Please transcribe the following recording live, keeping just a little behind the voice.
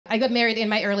I got married in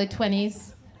my early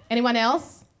 20s. Anyone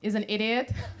else is an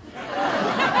idiot?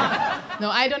 No,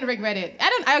 I don't regret it.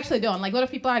 I actually don't. Like a lot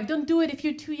of people are like, don't do it if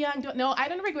you're too young. No, I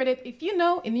don't regret it. If you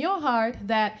know in your heart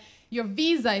that your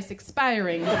visa is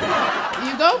expiring,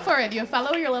 you go for it. You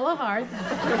follow your little heart.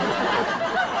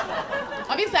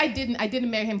 Obviously, I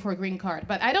didn't marry him for a green card,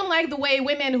 but I don't like the way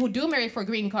women who do marry for a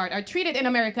green card are treated in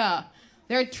America.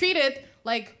 They're treated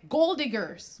like gold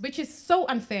diggers, which is so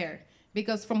unfair.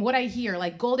 Because from what I hear,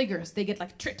 like gold diggers, they get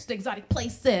like trips to exotic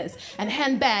places and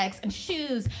handbags and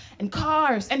shoes and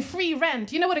cars and free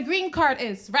rent. You know what a green card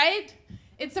is, right?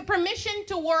 It's a permission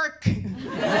to work.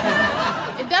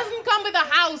 It doesn't come with a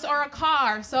house or a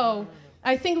car. So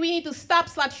I think we need to stop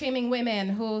slut-shaming women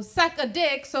who suck a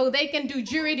dick so they can do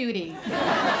jury duty.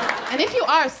 And if you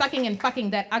are sucking and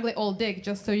fucking that ugly old dick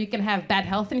just so you can have bad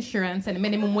health insurance and a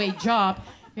minimum wage job,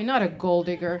 you're not a gold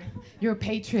digger. You're a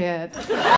patriot.